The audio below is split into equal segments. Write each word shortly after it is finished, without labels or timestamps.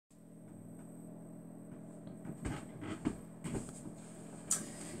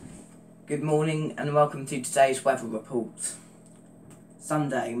Good morning and welcome to today's weather report.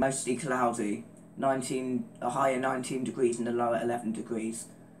 Sunday, mostly cloudy, a higher 19 degrees and a lower 11 degrees.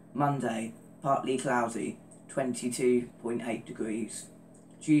 Monday, partly cloudy, 22.8 degrees.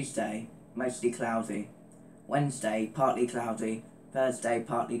 Tuesday, mostly cloudy. Wednesday, partly cloudy. Thursday,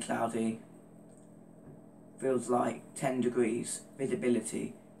 partly cloudy. Feels like 10 degrees.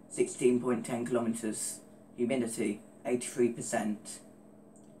 Visibility, 16.10 kilometres. Humidity, 83%.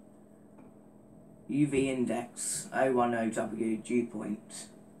 UV index 010W, dew point.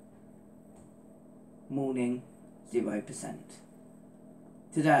 Morning 0%.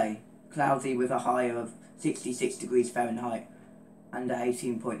 Today, cloudy with a high of 66 degrees Fahrenheit and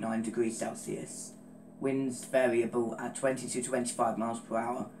 18.9 degrees Celsius. Winds variable at 20 to 25 miles per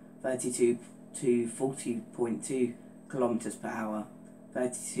hour, 32 to 40.2 kilometers per hour,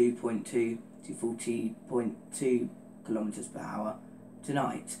 32.2 to 40.2 kilometers per hour.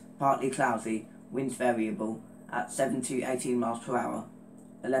 Tonight, partly cloudy. Winds variable at 7 to 18 miles per hour,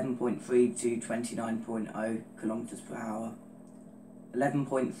 11.3 to 29.0 kilometers per hour,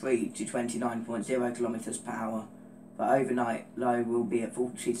 11.3 to 29.0 kilometers per hour. The overnight low will be at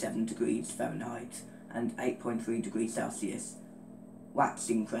 47 degrees Fahrenheit and 8.3 degrees Celsius.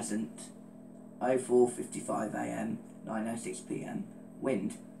 Waxing crescent, 04:55 AM, 9:06 PM.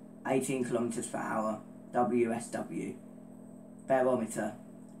 Wind, 18 kilometers per hour, WSW. Barometer,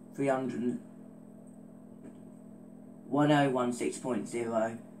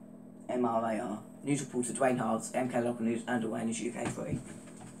 1016.0 MRAR. News reporter Dwayne Hards, MK Local News and Awareness UK 3.